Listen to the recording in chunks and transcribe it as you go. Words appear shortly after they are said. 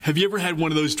Have you ever had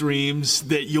one of those dreams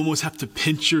that you almost have to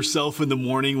pinch yourself in the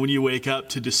morning when you wake up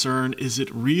to discern, is it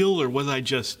real or was I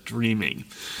just dreaming?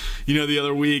 You know, the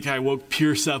other week I woke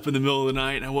Pierce up in the middle of the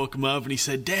night and I woke him up and he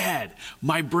said, "Dad,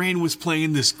 my brain was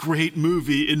playing this great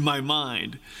movie in my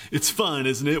mind." It's fun,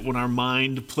 isn't it, when our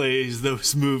mind plays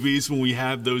those movies, when we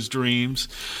have those dreams?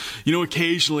 You know,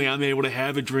 occasionally I'm able to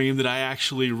have a dream that I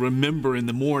actually remember in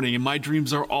the morning, and my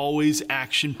dreams are always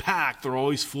action-packed. They're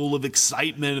always full of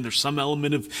excitement, and there's some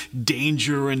element of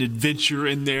danger and adventure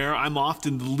in there. I'm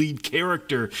often the lead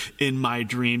character in my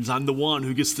dreams. I'm the one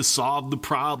who gets to solve the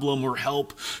problem or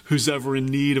help who's ever in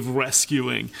need of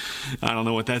rescuing. I don't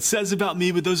know what that says about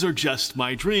me, but those are just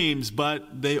my dreams,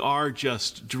 but they are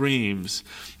just dreams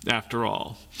after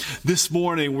all. This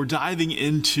morning, we're diving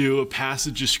into a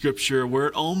passage of Scripture where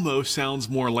it almost sounds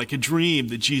more like a dream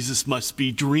that Jesus must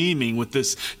be dreaming with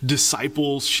this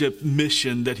discipleship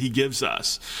mission that he gives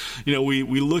us. You know, we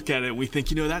look at it and we think,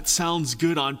 that sounds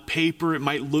good on paper. It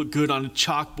might look good on a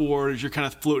chalkboard as you're kind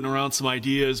of floating around some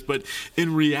ideas, but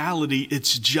in reality,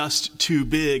 it's just too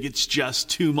big. It's just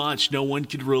too much. No one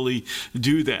could really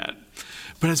do that.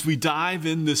 But as we dive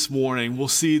in this morning, we'll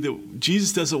see that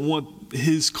Jesus doesn't want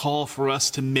his call for us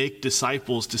to make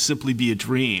disciples to simply be a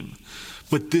dream.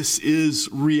 But this is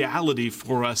reality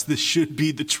for us. This should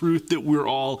be the truth that we're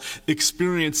all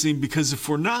experiencing, because if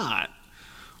we're not,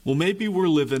 well, maybe we're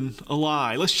living a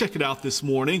lie. Let's check it out this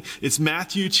morning. It's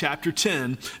Matthew chapter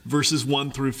 10, verses 1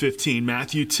 through 15.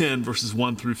 Matthew 10, verses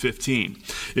 1 through 15.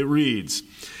 It reads,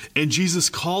 "And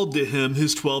Jesus called to him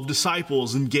his 12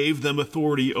 disciples and gave them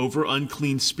authority over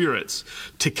unclean spirits,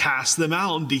 to cast them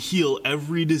out and to heal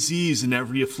every disease and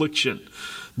every affliction.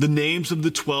 The names of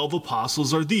the 12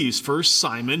 apostles are these: first,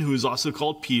 Simon, who is also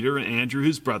called Peter, and Andrew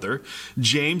his brother,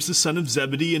 James the son of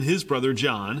Zebedee and his brother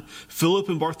John, Philip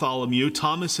and Bartholomew,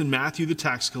 Thomas and Matthew the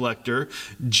tax collector,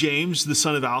 James the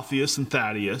son of Alphaeus and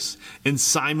Thaddeus, and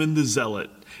Simon the zealot,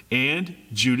 and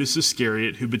Judas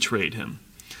Iscariot, who betrayed him.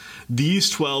 These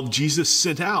 12 Jesus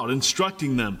sent out,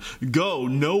 instructing them, 'Go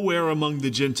nowhere among the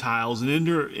Gentiles and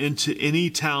enter into any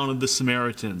town of the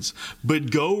Samaritans,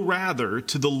 but go rather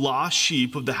to the lost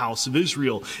sheep of the house of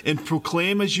Israel, and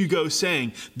proclaim as you go,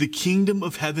 saying, the kingdom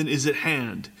of heaven is at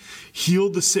hand. Heal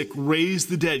the sick, raise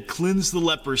the dead, cleanse the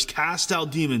lepers, cast out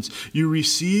demons. You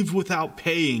received without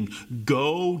paying,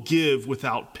 go give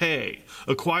without pay.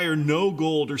 Acquire no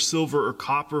gold or silver or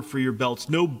copper for your belts,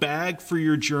 no bag for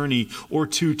your journey, or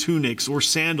 2 tunics, or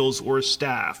sandals, or a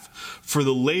staff, for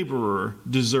the laborer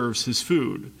deserves his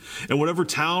food. And whatever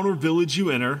town or village you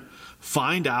enter,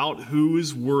 find out who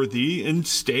is worthy and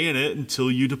stay in it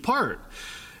until you depart.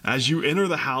 As you enter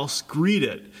the house, greet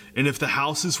it. And if the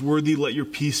house is worthy, let your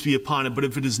peace be upon it. But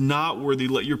if it is not worthy,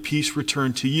 let your peace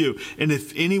return to you. And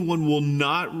if anyone will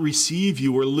not receive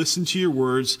you or listen to your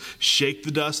words, shake the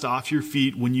dust off your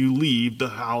feet when you leave the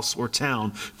house or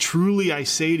town. Truly I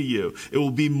say to you, it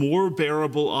will be more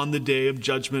bearable on the day of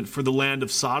judgment for the land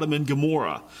of Sodom and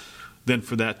Gomorrah than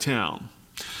for that town."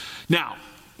 Now,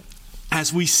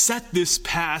 as we set this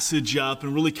passage up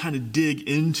and really kind of dig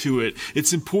into it,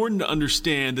 it's important to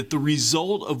understand that the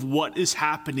result of what is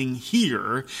happening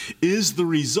here is the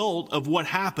result of what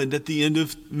happened at the end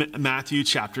of Matthew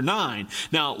chapter 9.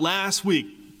 Now, last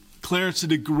week, Clarence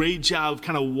did a great job of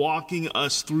kind of walking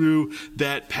us through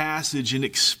that passage and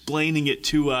explaining it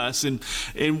to us. And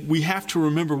we have to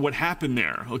remember what happened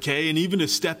there, okay? And even a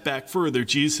step back further,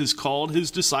 Jesus called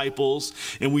his disciples,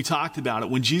 and we talked about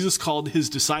it. When Jesus called his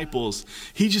disciples,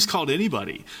 he just called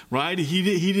anybody, right?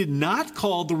 He did not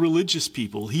call the religious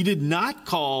people. He did not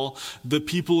call the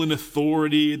people in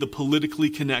authority, the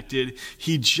politically connected.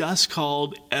 He just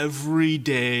called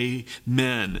everyday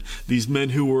men. These men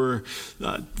who were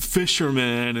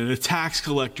fishermen and a tax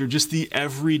collector, just the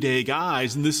everyday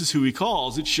guys. And this is who he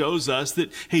calls. It shows us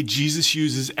that, hey, Jesus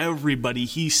uses everybody.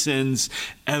 He sends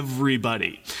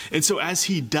everybody. And so as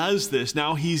he does this,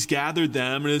 now he's gathered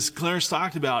them. And as Clarence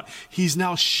talked about, he's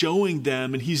now showing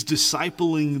them and he's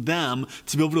discipling them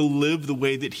to be able to live the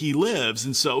way that he lives.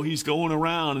 And so he's going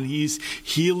around and he's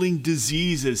healing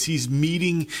diseases. He's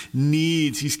meeting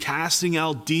needs. He's casting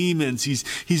out demons.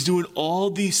 He's doing all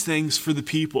these things for the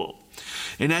people.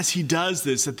 And as he does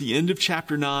this, at the end of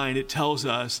chapter 9, it tells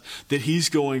us that he's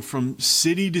going from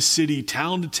city to city,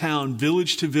 town to town,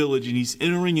 village to village, and he's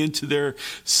entering into their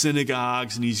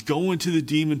synagogues, and he's going to the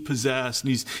demon-possessed,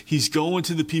 and he's going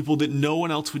to the people that no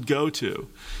one else would go to.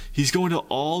 He's going to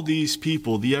all these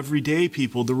people, the everyday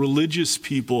people, the religious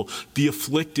people, the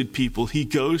afflicted people. He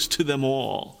goes to them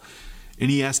all, and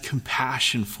he has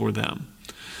compassion for them.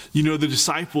 You know, the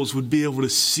disciples would be able to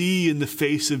see in the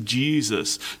face of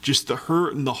Jesus just the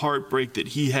hurt and the heartbreak that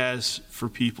he has for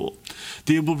people.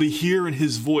 They're able to hear in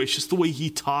his voice just the way he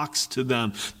talks to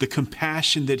them, the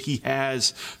compassion that he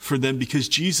has for them, because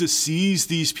Jesus sees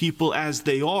these people as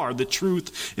they are, the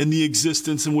truth and the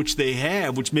existence in which they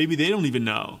have, which maybe they don't even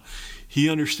know. He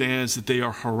understands that they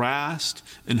are harassed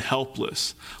and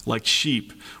helpless, like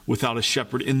sheep without a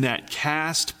shepherd, in that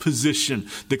cast position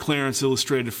that Clarence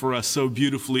illustrated for us so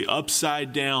beautifully,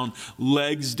 upside down,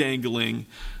 legs dangling,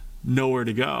 nowhere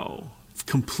to go,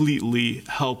 completely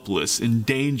helpless, in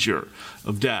danger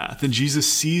of death. And Jesus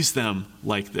sees them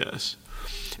like this.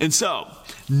 And so,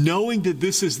 knowing that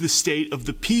this is the state of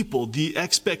the people, the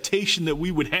expectation that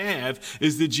we would have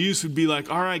is that Jesus would be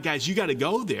like, all right, guys, you got to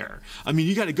go there. I mean,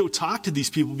 you got to go talk to these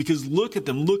people because look at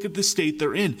them. Look at the state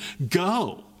they're in.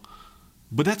 Go.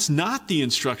 But that's not the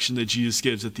instruction that Jesus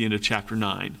gives at the end of chapter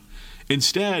 9.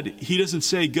 Instead, he doesn't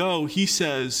say go. He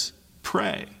says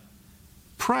pray.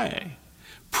 Pray.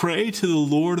 Pray to the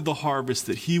Lord of the harvest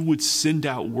that he would send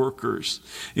out workers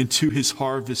into his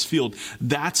harvest field.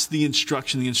 That's the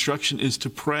instruction. The instruction is to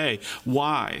pray.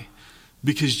 Why?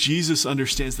 Because Jesus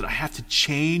understands that I have to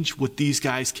change what these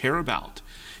guys care about.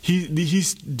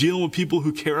 He's dealing with people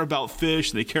who care about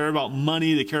fish, they care about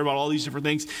money, they care about all these different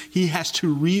things. He has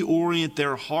to reorient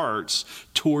their hearts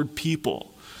toward people.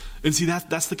 And see,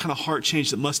 that's the kind of heart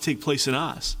change that must take place in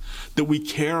us, that we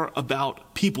care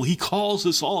about people. He calls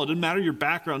us all. It doesn't matter your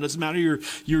background. It doesn't matter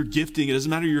your gifting. It doesn't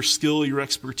matter your skill, your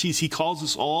expertise. He calls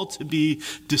us all to be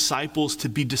disciples, to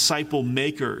be disciple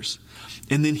makers.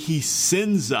 And then he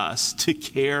sends us to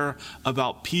care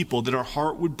about people, that our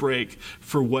heart would break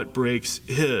for what breaks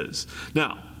his.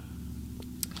 Now,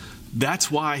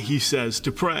 that's why he says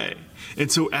to pray.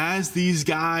 And so as these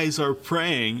guys are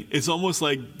praying, it's almost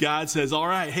like God says, all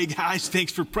right, hey guys,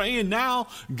 thanks for praying. Now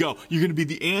go. You're going to be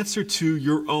the answer to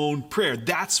your own prayer.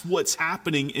 That's what's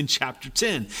happening in chapter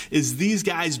 10, is these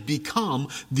guys become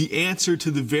the answer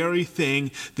to the very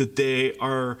thing that they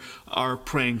are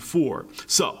praying for.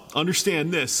 So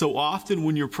understand this. So often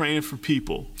when you're praying for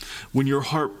people, when your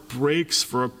heart breaks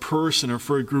for a person or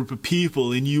for a group of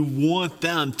people and you want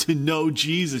them to know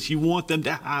Jesus, you want them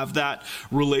to have that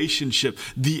relationship,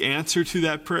 the answer to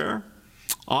that prayer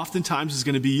oftentimes is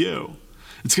going to be you.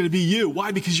 It's going to be you.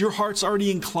 Why? Because your heart's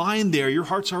already inclined there. Your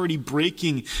heart's already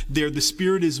breaking there. The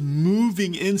Spirit is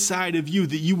moving inside of you,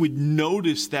 that you would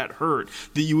notice that hurt,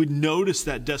 that you would notice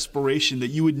that desperation, that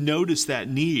you would notice that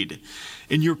need.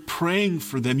 And you're praying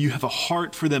for them. You have a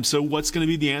heart for them. So what's going to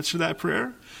be the answer to that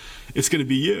prayer? It's going to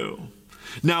be you.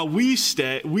 Now we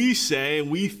say and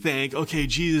we think, okay,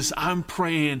 Jesus, I'm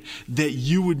praying that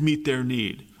you would meet their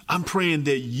need. I'm praying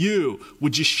that you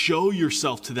would just show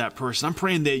yourself to that person. I'm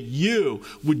praying that you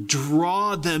would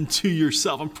draw them to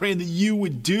yourself. I'm praying that you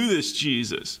would do this,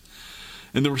 Jesus.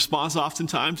 And the response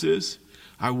oftentimes is,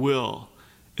 I will,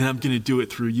 and I'm going to do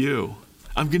it through you.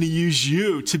 I'm going to use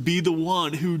you to be the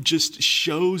one who just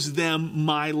shows them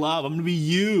my love. I'm going to be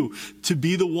you to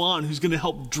be the one who's going to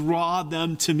help draw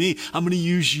them to me. I'm going to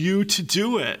use you to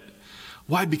do it.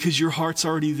 Why? Because your heart's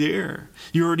already there.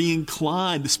 You're already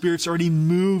inclined. The Spirit's already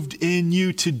moved in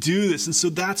you to do this. And so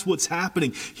that's what's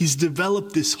happening. He's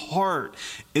developed this heart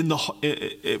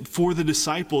for the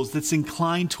disciples that's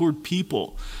inclined toward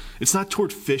people. It's not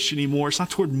toward fish anymore. It's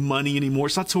not toward money anymore.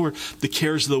 It's not toward the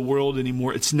cares of the world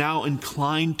anymore. It's now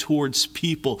inclined towards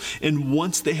people. And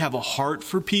once they have a heart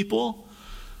for people,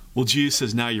 well, Jesus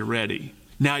says, now you're ready.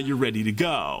 Now you're ready to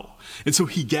go. And so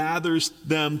he gathers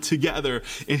them together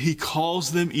and he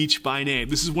calls them each by name.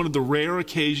 This is one of the rare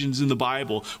occasions in the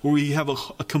Bible where we have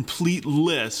a complete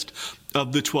list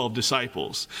of the 12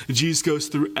 disciples. Jesus goes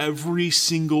through every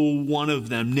single one of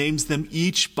them, names them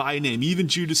each by name. Even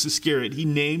Judas Iscariot, he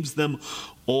names them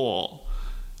all.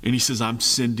 And he says, I'm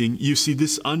sending you. See,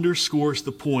 this underscores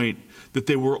the point that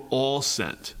they were all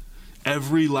sent.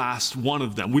 Every last one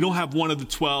of them. We don't have one of the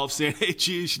 12 saying, hey,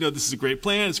 geez, this is a great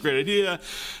plan, it's a great idea.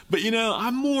 But,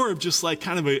 I'm more of just like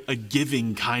kind of a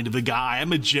giving kind of a guy.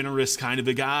 I'm a generous kind of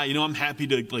a guy. I'm happy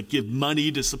to give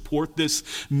money to support this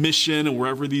mission and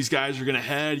wherever these guys are going to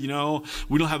head. We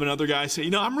don't have another guy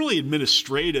say, I'm really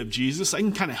administrative, Jesus. I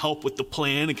can kind of help with the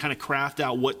plan and kind of craft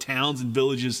out what towns and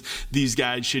villages these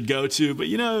guys should go to. But,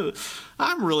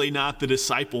 I'm really not the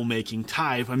disciple-making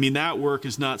type. That work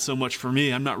is not so much for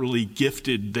me. I'm not really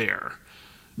gifted there.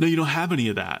 No, you don't have any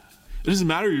of that. It doesn't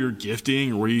matter your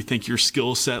gifting or where you think your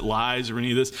skill set lies or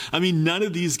any of this. I mean, none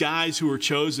of these guys who are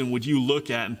chosen would you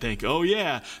look at and think, oh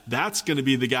yeah, that's going to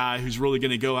be the guy who's really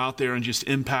going to go out there and just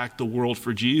impact the world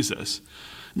for Jesus.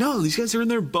 No, these guys are in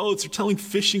their boats. They're telling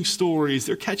fishing stories.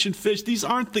 They're catching fish. These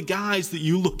aren't the guys that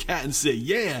you look at and say,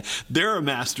 yeah, they're a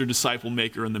master disciple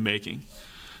maker in the making.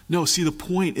 No, see, the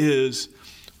point is,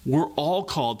 we're all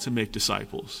called to make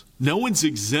disciples. No one's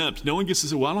exempt. No one gets to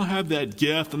say, well, I don't have that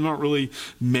gift. I'm not really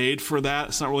made for that.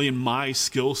 It's not really in my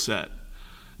skill set.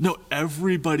 No,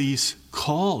 everybody's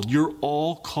called. You're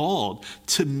all called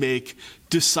to make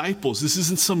disciples. This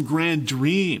isn't some grand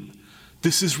dream.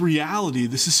 This is reality.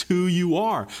 This is who you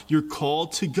are. You're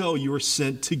called to go. You are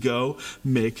sent to go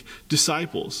make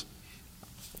disciples.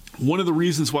 One of the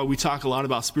reasons why we talk a lot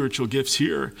about spiritual gifts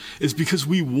here is because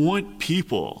we want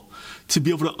people to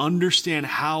be able to understand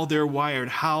how they're wired,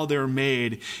 how they're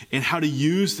made, and how to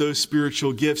use those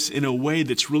spiritual gifts in a way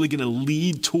that's really going to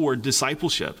lead toward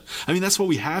discipleship. I mean, that's why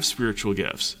we have spiritual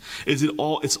gifts.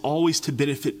 It's always to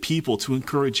benefit people, to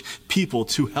encourage people,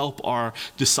 to help our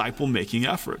disciple-making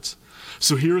efforts.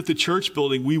 So here at the church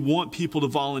building, we want people to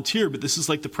volunteer, but this is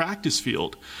like the practice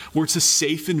field where it's a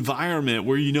safe environment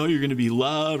where you know you're going to be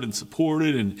loved and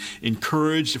supported and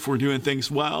encouraged if we're doing things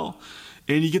well.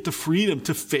 And you get the freedom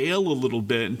to fail a little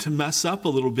bit and to mess up a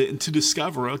little bit and to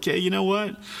discover, okay, you know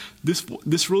what?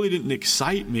 This really didn't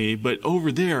excite me, but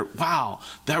over there, wow,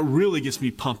 that really gets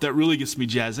me pumped. That really gets me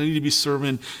jazzed. I need to be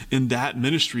serving in that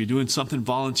ministry, doing something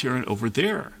volunteering over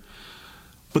there.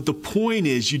 But the point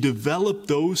is you develop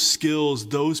those skills,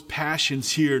 those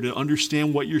passions here to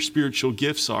understand what your spiritual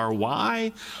gifts are.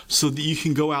 Why? So that you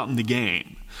can go out in the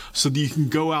game. So that you can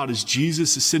go out as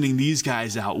Jesus is sending these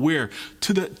guys out. Where?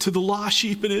 To the lost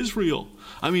sheep in Israel.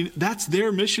 I mean, that's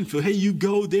their mission field. Hey, you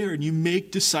go there and you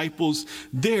make disciples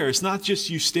there. It's not just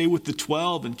you stay with the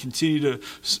 12 and continue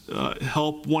to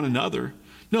help one another.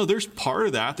 No, there's part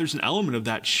of that. There's an element of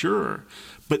that, sure.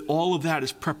 But all of that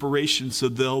is preparation so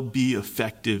they'll be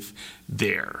effective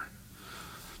there.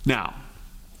 Now,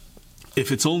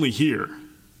 if it's only here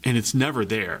and it's never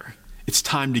there, it's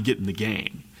time to get in the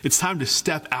game. It's time to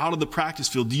step out of the practice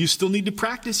field. Do you still need to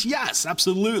practice? Yes,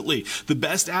 absolutely. The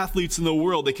best athletes in the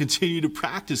world, they continue to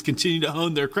practice, continue to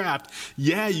hone their craft.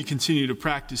 Yeah, you continue to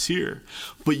practice here,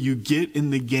 but you get in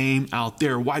the game out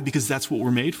there. Why? Because that's what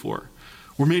we're made for.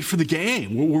 We're made for the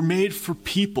game. We're made for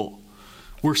people.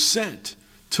 We're sent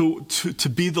to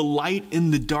be the light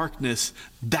in the darkness.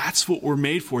 That's what we're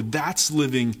made for. That's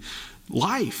living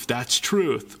life. That's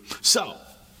truth. So,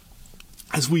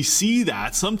 as we see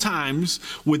that, sometimes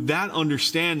with that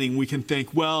understanding, we can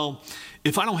think, well,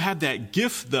 if I don't have that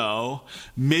gift, though,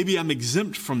 maybe I'm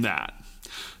exempt from that.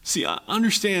 See,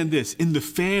 understand this. In the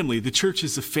family, the church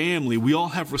is a family. We all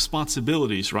have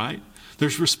responsibilities, right?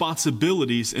 There's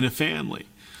responsibilities in a family.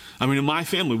 I mean, in my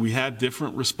family, we have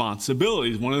different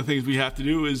responsibilities. One of the things we have to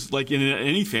do is, like in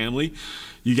any family,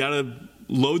 you got to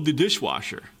load the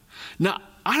dishwasher. Now,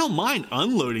 I don't mind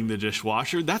unloading the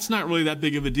dishwasher. That's not really that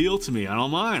big of a deal to me. I don't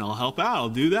mind. I'll help out. I'll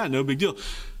do that. No big deal.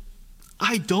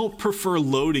 I don't prefer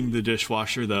loading the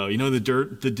dishwasher, though. You know,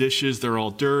 the dishes, they're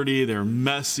all dirty, they're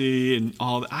messy, and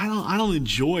all that. I don't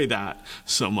enjoy that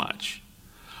so much.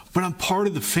 But I'm part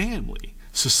of the family.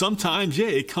 So sometimes, yeah,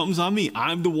 it comes on me.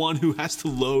 I'm the one who has to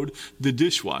load the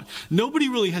dishwasher. Nobody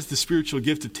really has the spiritual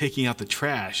gift of taking out the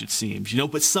trash, it seems,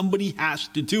 but somebody has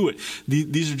to do it.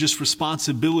 These are just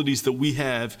responsibilities that we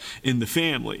have in the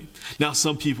family. Now,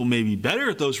 some people may be better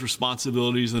at those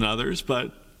responsibilities than others,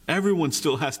 but everyone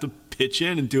still has to pitch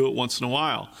in and do it once in a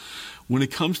while. When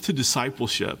it comes to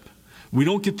discipleship, we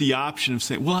don't get the option of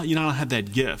saying, well, I don't have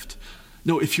that gift.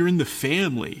 No, if you're in the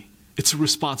family, it's a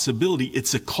responsibility.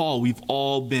 It's a call. We've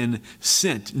all been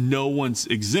sent. No one's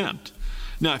exempt.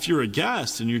 Now, if you're a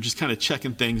guest and you're just kind of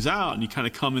checking things out and you kind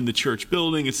of come in the church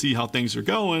building and see how things are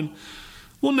going,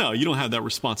 well, no, you don't have that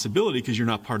responsibility because you're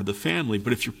not part of the family.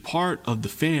 But if you're part of the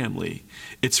family,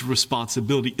 it's a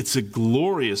responsibility. It's a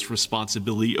glorious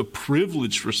responsibility, a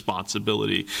privileged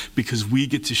responsibility because we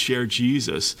get to share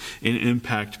Jesus and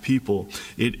impact people.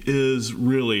 It is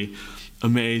really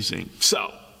amazing.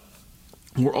 So,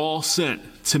 we're all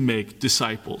sent to make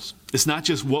disciples. It's not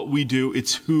just what we do,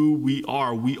 it's who we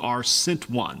are. We are sent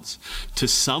ones to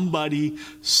somebody,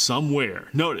 somewhere.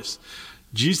 Notice,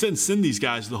 Jesus doesn't send these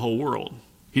guys to the whole world.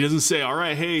 He doesn't say, all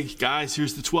right, hey, guys,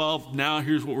 here's the 12. Now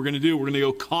here's what we're going to do. We're going to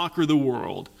go conquer the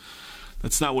world.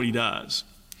 That's not what he does.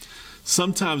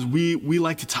 Sometimes we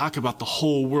like to talk about the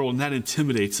whole world, and that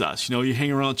intimidates us. You know, you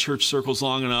hang around church circles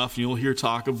long enough, and you'll hear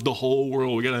talk of the whole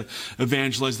world. We got to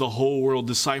evangelize the whole world,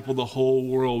 disciple the whole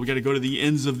world. We got to go to the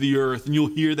ends of the earth, and you'll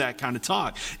hear that kind of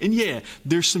talk. And yeah,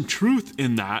 there's some truth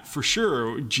in that for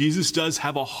sure. Jesus does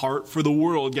have a heart for the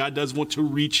world. God does want to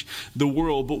reach the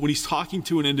world. But when he's talking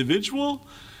to an individual,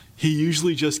 he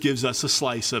usually just gives us a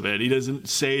slice of it. He doesn't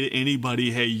say to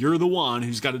anybody, hey, you're the one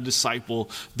who's got to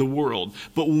disciple the world.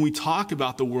 But when we talk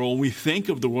about the world, when we think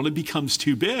of the world, it becomes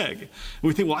too big. And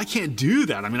we think, well, I can't do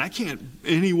that. I mean, I can't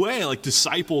anyway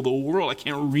disciple the world. I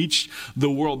can't reach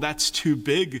the world. That's too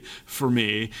big for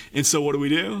me. And so what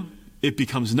do? It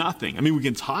becomes nothing. I mean, we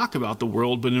can talk about the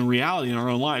world, but in reality, in our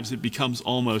own lives, it becomes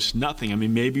almost nothing. I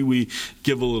mean, maybe we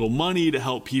give a little money to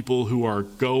help people who are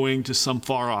going to some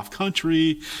far off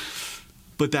country,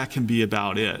 but that can be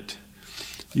about it.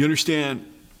 You understand,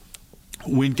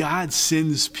 when God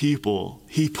sends people,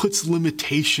 he puts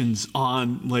limitations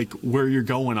on where you're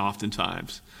going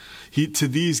oftentimes. To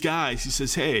these guys, he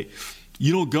says, hey,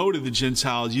 you don't go to the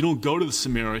Gentiles. You don't go to the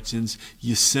Samaritans.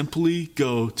 You simply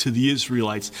go to the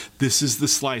Israelites. This is the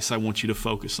slice I want you to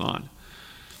focus on.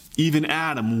 Even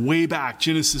Adam, way back,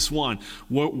 Genesis 1,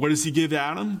 what does he give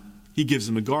Adam? He gives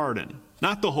him a garden.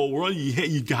 Not the whole world.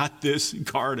 You got this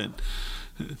garden.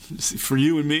 For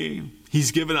you and me,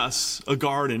 he's given us a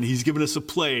garden. He's given us a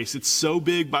place. It's so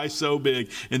big by so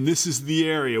big. And this is the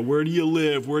area. Where do you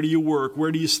live? Where do you work?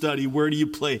 Where do you study? Where do you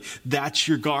play? That's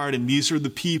your garden. These are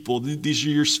the people. These are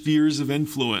your spheres of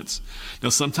influence. Now,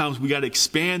 sometimes we got to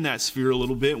expand that sphere a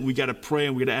little bit, and we got to pray,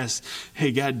 and we got to ask,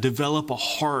 hey, God, develop a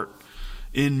heart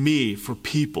in me for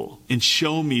people and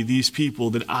show me these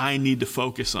people that I need to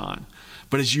focus on.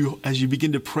 But as you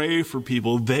begin to pray for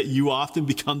people, that you often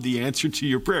become the answer to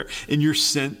your prayer, and you're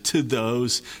sent to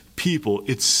those people.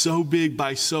 It's so big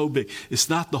by so big. It's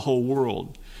not the whole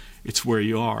world. It's where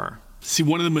you are. See,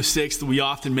 one of the mistakes that we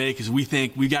often make is we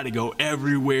think we got to go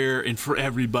everywhere and for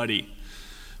everybody.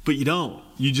 But you don't.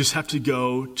 You just have to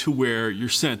go to where you're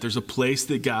sent. There's a place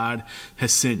that God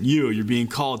has sent you. You're being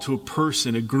called to a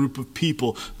person, a group of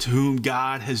people to whom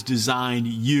God has designed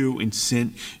you and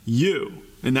sent you.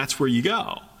 And that's where you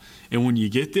go. And when you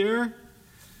get there,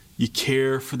 you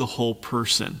care for the whole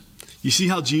person. You see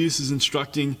how Jesus is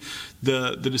instructing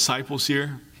the disciples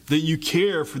here? That you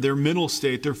care for their mental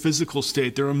state, their physical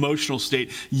state, their emotional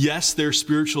state. Yes, their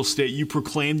spiritual state. You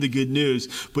proclaim the good news,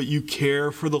 but you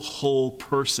care for the whole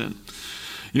person.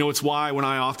 You know, it's why when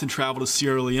I often travel to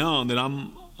Sierra Leone that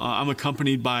I'm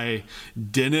accompanied by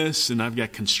dentists, and I've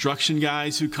got construction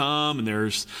guys who come, and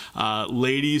there's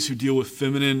ladies who deal with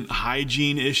feminine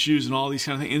hygiene issues and all these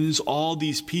kind of things. And there's all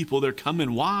these people, they're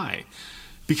coming. Why?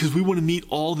 Because we want to meet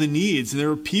all the needs. And there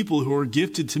are people who are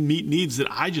gifted to meet needs that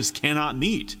I just cannot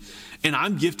meet. And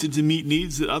I'm gifted to meet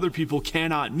needs that other people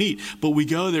cannot meet. But we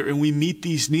go there and we meet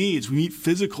these needs. We meet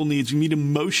physical needs. We meet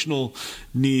emotional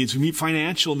needs. We meet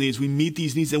financial needs. We meet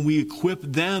these needs, and we equip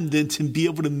them then to be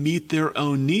able to meet their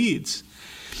own needs.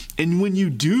 And when you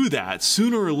do that,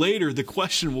 sooner or later, the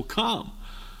question will come,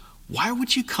 why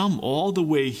would you come all the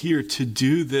way here to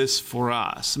do this for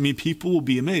us? I mean, people will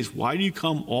be amazed. Why do you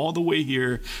come all the way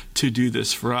here to do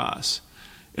this for us?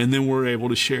 And then we're able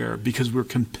to share because we're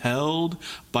compelled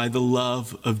by the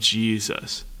love of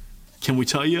Jesus. Can we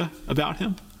tell you about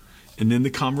him? And then the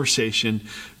conversation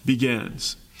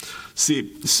begins.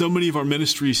 See, so many of our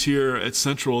ministries here at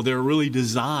Central, they're really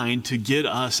designed to get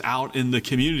us out in the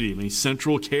community. I mean,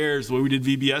 Central Cares, the way we did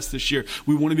VBS this year,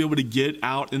 we want to be able to get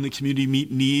out in the community,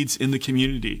 meet needs in the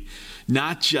community.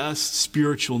 Not just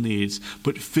spiritual needs,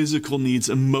 but physical needs,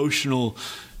 emotional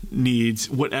needs,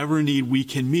 whatever need we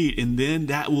can meet. And then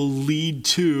that will lead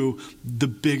to the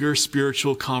bigger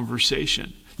spiritual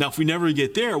conversation. Now, if we never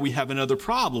get there, we have another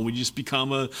problem. We just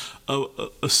become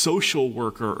a social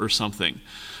worker or something.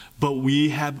 But we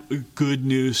have good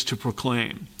news to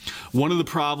proclaim. One of the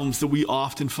problems that we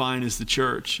often find in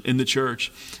the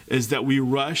church is that we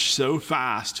rush so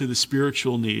fast to the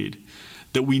spiritual need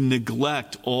that we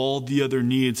neglect all the other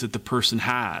needs that the person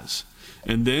has.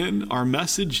 And then our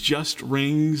message just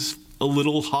rings a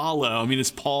little hollow. I mean, as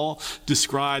Paul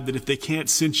described, that if they can't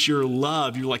sense your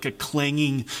love, you're like a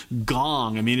clanging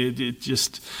gong. I mean,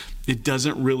 it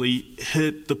doesn't really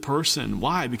hit the person.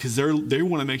 Why? Because they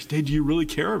want to make, hey, do you really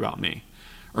care about me?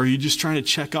 Or are you just trying to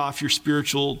check off your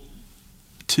spiritual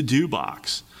to-do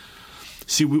box?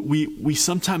 See, we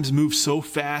sometimes move so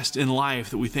fast in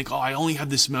life that we think, oh, I only have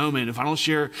this moment. If I don't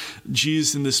share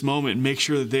Jesus in this moment and make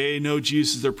sure that they know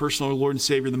Jesus is their personal Lord and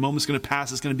Savior, the moment's going to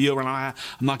pass, it's going to be over, and I'm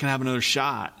not going to have another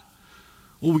shot.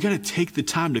 Well, we got to take the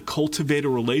time to cultivate a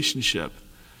relationship,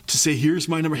 to say, here's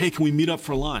my number. Hey, can we meet up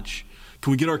for lunch?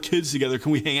 Can we get our kids together?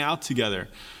 Can we hang out together?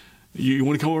 You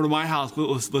want to come over to my house?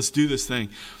 Let's do this thing.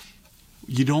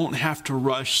 You don't have to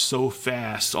rush so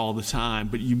fast all the time,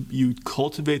 but you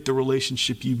cultivate the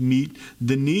relationship, you meet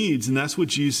the needs. And that's what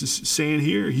Jesus is saying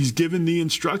here. He's given the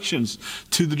instructions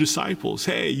to the disciples.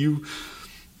 Hey, you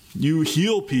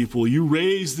heal people, you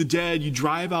raise the dead, you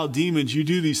drive out demons, you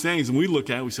do these things. And we look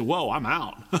at it, we say, whoa, I'm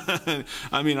out.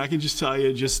 I mean, I can just tell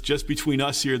you, just between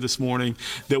us here this morning,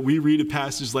 that we read a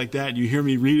passage like that, and you hear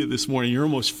me read it this morning, you're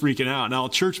almost freaking out. Now,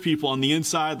 church people on the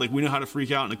inside, like, we know how to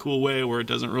freak out in a cool way where it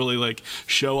doesn't really, like,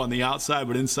 show on the outside,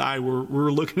 but inside,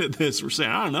 we're looking at this, we're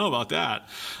saying, I don't know about that.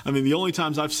 I mean, the only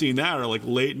times I've seen that are, like,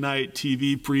 late night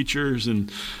TV preachers,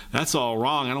 and that's all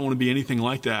wrong. I don't want to be anything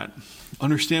like that.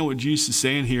 Understand what Jesus is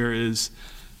saying here is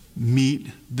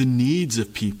meet the needs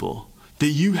of people. That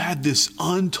you had this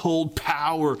untold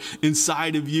power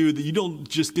inside of you that you don't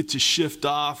just get to shift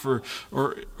off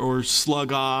or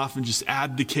slug off and just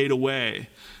abdicate away.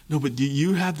 No, but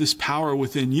you have this power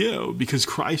within you because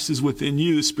Christ is within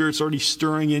you. The Spirit's already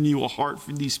stirring in you a heart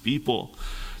for these people.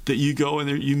 That you go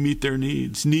and you meet their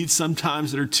needs. Needs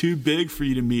sometimes that are too big for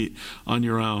you to meet on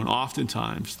your own.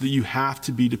 Oftentimes that you have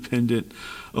to be dependent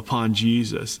upon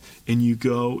Jesus. And you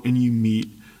go and you meet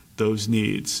those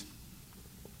needs.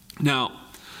 Now,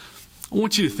 I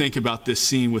want you to think about this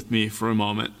scene with me for a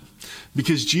moment.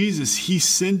 Because Jesus, he's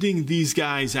sending these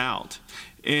guys out.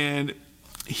 And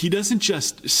he doesn't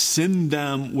just send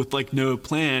them with like no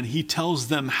plan. He tells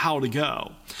them how to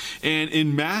go. And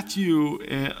in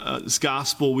Matthew's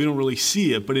gospel, we don't really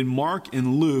see it. But in Mark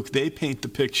and Luke, they paint the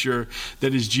picture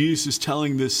that as Jesus is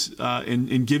telling this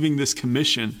and giving this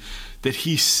commission, that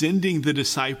he's sending the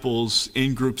disciples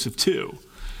in groups of two.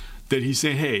 That he's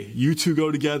saying, hey, you two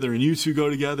go together, and you two go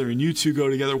together, and you two go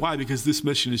together. Why? Because this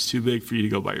mission is too big for you to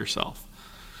go by yourself.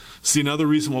 See, another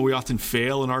reason why we often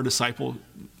fail in our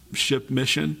discipleship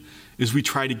mission is we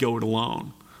try to go it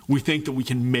alone. We think that we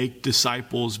can make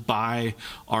disciples by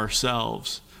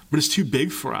ourselves, but it's too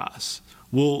big for us.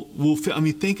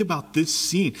 Think about this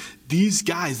scene. These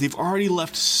guys, they've already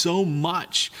left so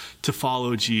much to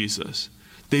follow Jesus.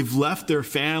 They've left their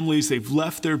families, they've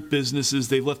left their businesses,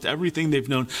 they've left everything they've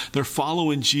known. They're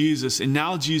following Jesus, and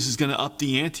now Jesus is going to up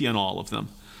the ante on all of them.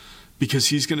 Because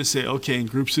he's going to say, okay, in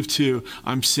groups of two,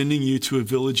 I'm sending you to a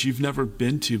village you've never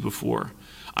been to before.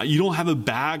 You don't have a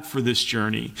bag for this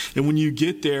journey. And when you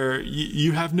get there,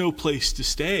 you have no place to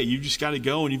stay. You just got to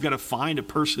go, and you've got to find a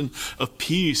person of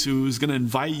peace who is going to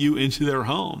invite you into their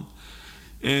home.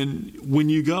 And when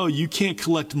you go, you can't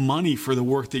collect money for the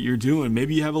work that you're doing.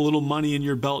 Maybe you have a little money in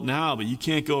your belt now, but you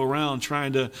can't go around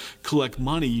trying to collect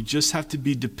money. You just have to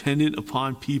be dependent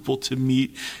upon people to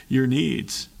meet your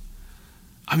needs.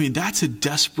 I mean, that's a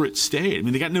desperate state. I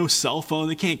mean, they got no cell phone.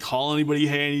 They can't call anybody,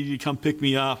 hey, I need you to come pick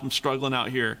me up. I'm struggling out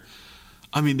here.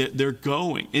 I mean, they're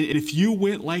going. And if you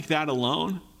went like that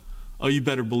alone, oh, you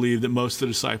better believe that most of the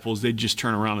disciples, they'd just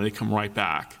turn around and they come right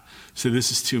back. So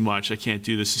this is too much. I can't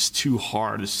do this. This is too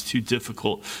hard. This is too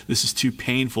difficult. This is too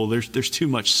painful. There's too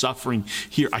much suffering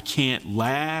here. I can't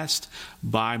last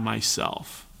by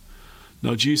myself.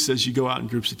 No, Jesus says you go out in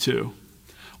groups of two.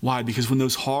 Why? Because when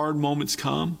those hard moments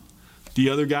come, the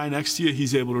other guy next to you,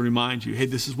 he's able to remind you, hey,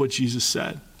 this is what Jesus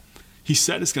said. He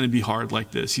said it's going to be hard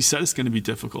like this. He said it's going to be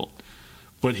difficult.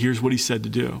 But here's what he said to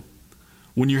do.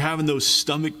 When you're having those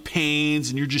stomach pains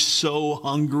and you're just so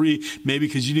hungry, maybe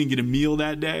because you didn't get a meal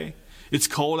that day, it's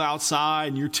cold outside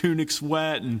and your tunic's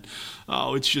wet and,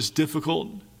 it's just difficult.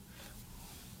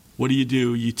 What do?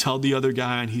 You tell the other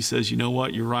guy and he says, you know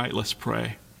what, you're right, let's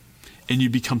pray. And you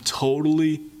become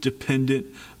totally dependent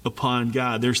upon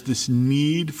God. There's this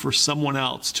need for someone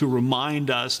else to remind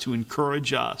us, to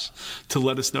encourage us, to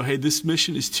let us know, hey, this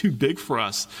mission is too big for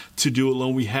us to do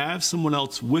alone. We have someone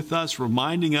else with us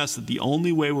reminding us that the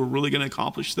only way we're really going to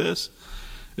accomplish this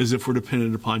is if we're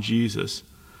dependent upon Jesus.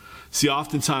 See,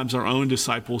 oftentimes our own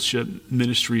discipleship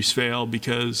ministries fail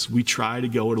because we try to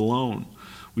go it alone.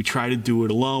 We try to do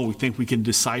it alone. We think we can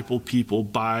disciple people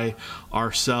by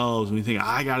ourselves. We think,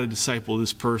 I got to disciple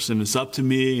this person. It's up to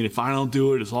me. And if I don't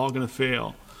do it, it's all going to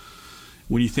fail.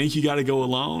 When you think you got to go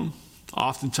alone,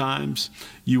 oftentimes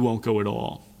you won't go at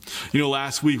all.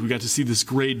 Last week we got to see this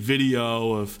great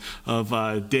video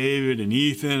of David and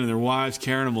Ethan and their wives,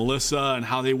 Karen and Melissa, and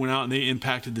how they went out and they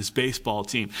impacted this baseball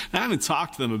team. Now, I haven't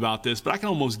talked to them about this, but I can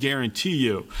almost guarantee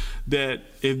you that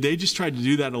if they just tried to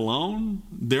do that alone,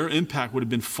 their impact would have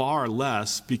been far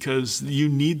less because you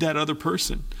need that other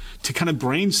person to kind of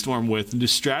brainstorm with and to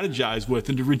strategize with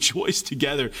and to rejoice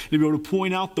together and to be able to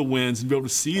point out the wins and be able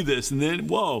to see this. And then,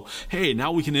 whoa, hey,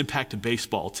 now we can impact a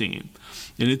baseball team.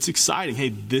 And it's exciting. Hey,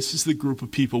 this is the group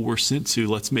of people we're sent to.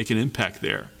 Let's make an impact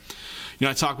there.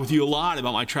 I talk with you a lot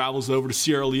about my travels over to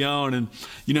Sierra Leone, and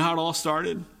you know how it all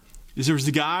started? There was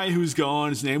a guy who was going,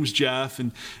 his name was Jeff,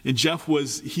 and Jeff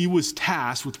was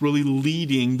tasked with really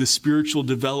leading the spiritual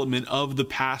development of the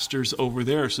pastors over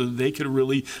there so that they could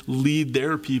really lead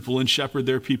their people and shepherd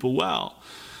their people well.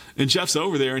 And Jeff's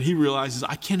over there, and he realizes,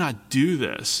 I cannot do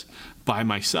this by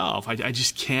myself. I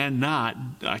just cannot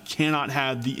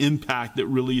have the impact that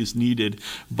really is needed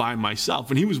by myself.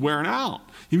 And he was wearing out.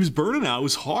 He was burning out. It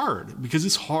was hard because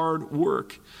it's hard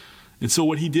work. And so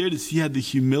what he did is he had the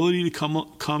humility to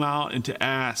come out and to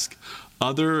ask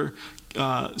other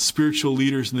spiritual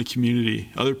leaders in the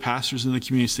community, other pastors in the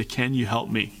community, say, can you help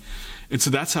me? And so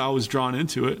that's how I was drawn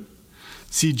into it.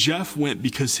 See, Jeff went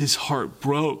because his heart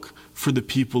broke for the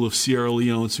people of Sierra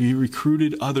Leone, so he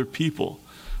recruited other people.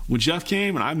 When Jeff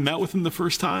came and I met with him the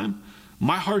first time,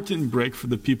 my heart didn't break for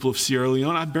the people of Sierra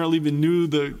Leone. I barely even knew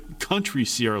the country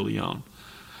Sierra Leone.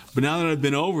 But now that I've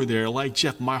been over there, like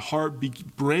Jeff, my heart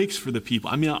breaks for the people.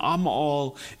 I mean, I'm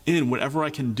all in. Whatever I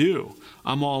can do,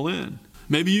 I'm all in.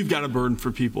 Maybe you've got a burden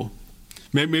for people.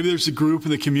 Maybe there's a group in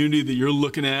the community that you're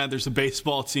looking at. There's a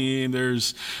baseball team.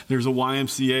 There's a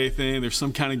YMCA thing. There's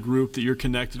some kind of group that you're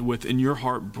connected with, and your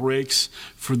heart breaks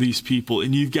for these people.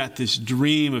 And you've got this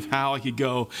dream of how I could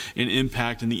go and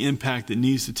impact, and the impact that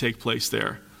needs to take place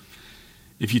there.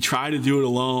 If you try to do it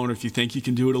alone, or if you think you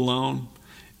can do it alone,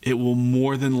 it will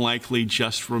more than likely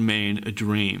just remain a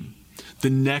dream. The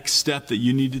next step that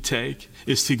you need to take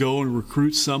is to go and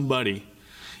recruit somebody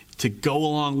to go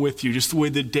along with you, just the way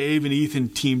that Dave and Ethan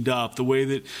teamed up, the way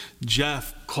that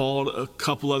Jeff called a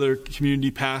couple other community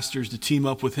pastors to team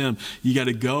up with him. You got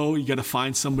to go, you got to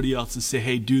find somebody else and say,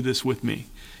 hey, do this with me.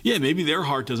 Yeah, maybe their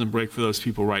heart doesn't break for those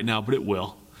people right now, but it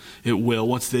will. It will.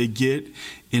 Once they get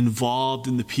involved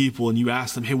in the people and you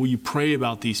ask them, hey, will you pray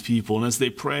about these people? And as they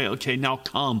pray, okay, now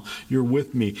come, you're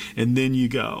with me. And then you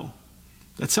go.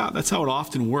 That's how it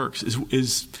often works,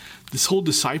 is this whole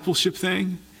discipleship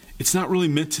thing. It's not really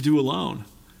meant to do alone.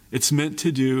 It's meant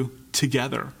to do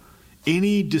together.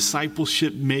 Any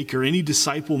discipleship maker, any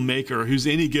disciple maker who's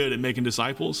any good at making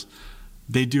disciples,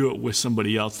 they do it with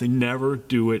somebody else. They never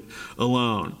do it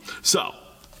alone. So,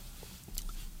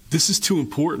 this is too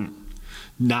important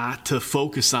not to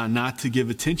focus on, not to give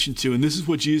attention to. And this is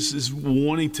what Jesus is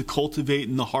wanting to cultivate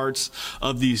in the hearts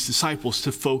of these disciples,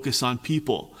 to focus on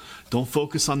people. Don't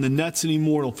focus on the nets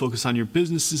anymore. Don't focus on your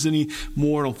businesses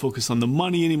anymore. Don't focus on the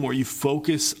money anymore. You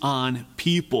focus on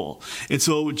people. And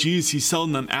so Jesus, he's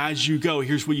telling them, as you go,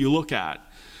 here's what you look at.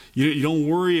 You don't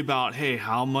worry about, hey,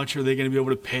 how much are they going to be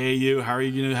able to pay you? How are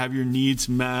you going to have your needs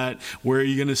met? Where are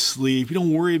you going to sleep? You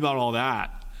don't worry about all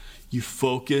that. You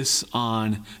focus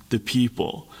on the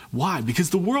people. Why? Because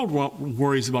the world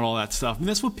worries about all that stuff. I mean,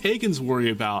 that's what pagans worry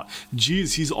about.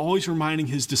 Jesus, he's always reminding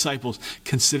his disciples,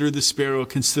 consider the sparrow,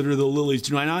 consider the lilies.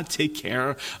 Do I not take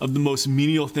care of the most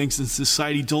menial things in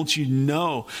society? Don't you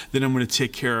know that I'm going to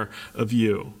take care of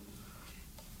you?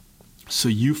 So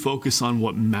you focus on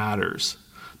what matters.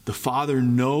 The Father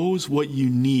knows what you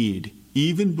need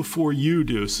even before you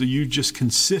do. So you just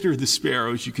consider the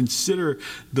sparrows, you consider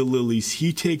the lilies.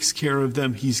 He takes care of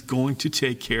them. He's going to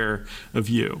take care of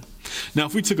you. Now,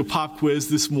 if we took a pop quiz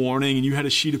this morning and you had a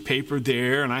sheet of paper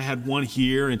there and I had one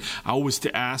here, and I was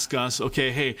to ask us,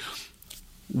 okay, hey,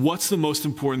 what's the most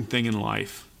important thing in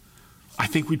life? I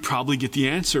think we'd probably get the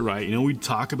answer right. We'd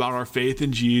talk about our faith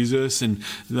in Jesus and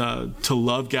to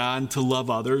love God and to love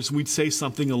others. We'd say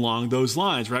something along those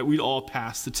lines, right? We'd all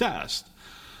pass the test.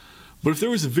 But if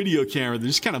there was a video camera that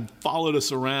just kind of followed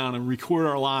us around and recorded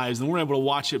our lives, and we're able to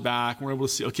watch it back, and we're able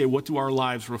to see, okay, what do our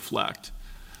lives reflect?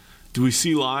 Do we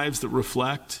see lives that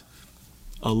reflect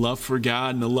a love for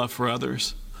God and a love for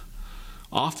others?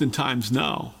 Oftentimes,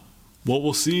 no. What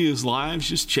we'll see is lives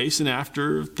just chasing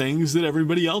after things that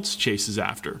everybody else chases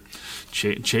after.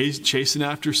 Chasing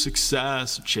after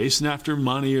success, chasing after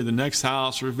money or the next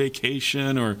house or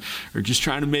vacation or just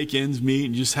trying to make ends meet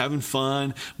and just having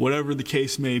fun, whatever the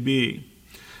case may be.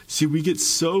 See, we get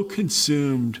so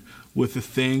consumed with the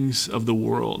things of the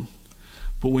world.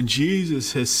 But when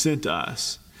Jesus has sent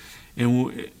us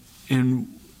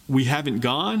and we haven't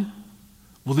gone,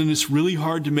 well, then it's really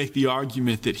hard to make the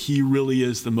argument that he really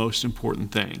is the most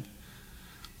important thing.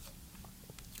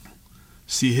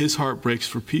 See, his heart breaks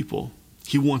for people.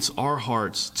 He wants our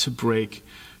hearts to break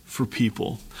for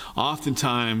people.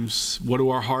 Oftentimes, what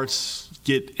do our hearts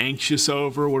get anxious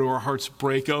over? What do our hearts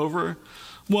break over?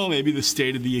 Well, maybe the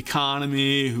state of the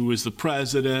economy, who is the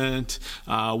president,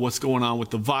 what's going on with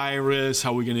the virus,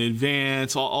 how are we going to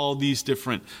advance, all these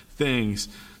different things.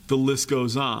 The list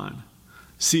goes on.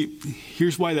 See,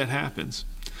 here's why that happens.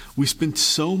 We spend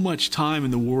so much time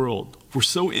in the world We're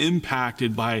so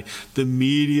impacted by the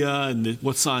media and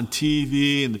what's on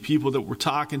TV and the people that we're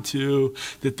talking to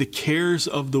that the cares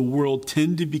of the world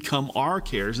tend to become our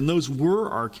cares. And those were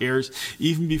our cares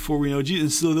even before we know Jesus.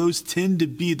 And so those tend to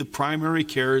be the primary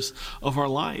cares of our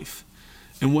life.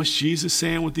 And what's Jesus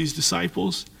saying with these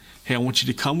disciples? Hey, I want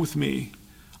you to come with me.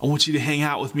 I want you to hang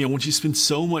out with me. I want you to spend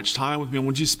so much time with me. I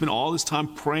want you to spend all this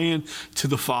time praying to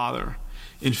the Father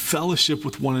in fellowship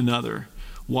with one another.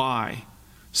 Why?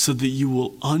 So that you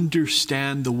will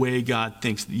understand the way God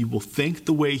thinks, that you will think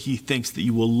the way he thinks, that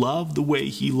you will love the way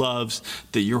he loves,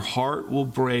 that your heart will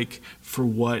break for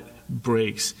what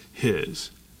breaks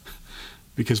his.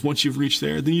 Because once you've reached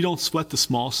there, then you don't sweat the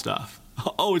small stuff.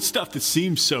 Oh, it's stuff that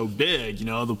seems so big,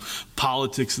 the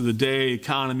politics of the day,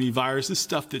 economy, virus, this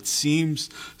stuff that seems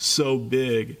so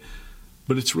big,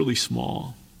 but it's really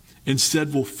small.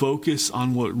 Instead, we'll focus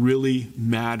on what really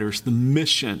matters, the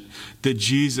mission that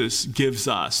Jesus gives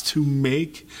us to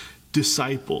make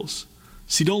disciples.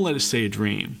 See, don't let us say a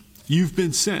dream. You've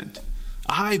been sent.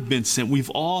 I've been sent. We've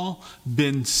all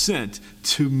been sent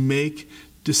to make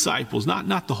disciples,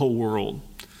 not the whole world,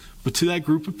 but to that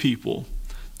group of people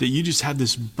that you just have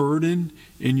this burden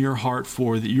in your heart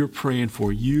for, that you're praying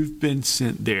for. You've been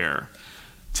sent there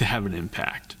to have an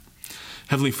impact.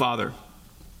 Heavenly Father,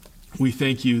 we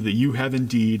thank you that you have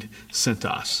indeed sent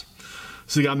us.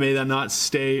 So God, may that not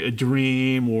stay a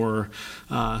dream or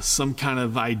some kind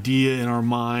of idea in our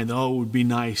mind, it would be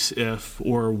nice if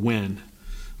or when.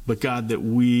 But God, that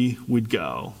we would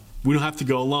go. We don't have to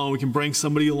go alone. We can bring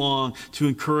somebody along to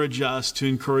encourage us, to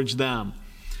encourage them,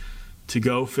 to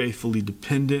go faithfully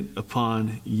dependent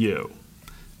upon you.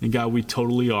 And God, we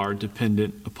totally are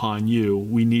dependent upon you.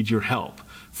 We need your help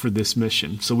for this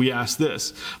mission. So we ask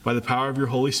this by the power of your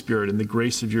Holy Spirit and the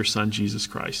grace of your Son, Jesus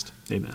Christ. Amen.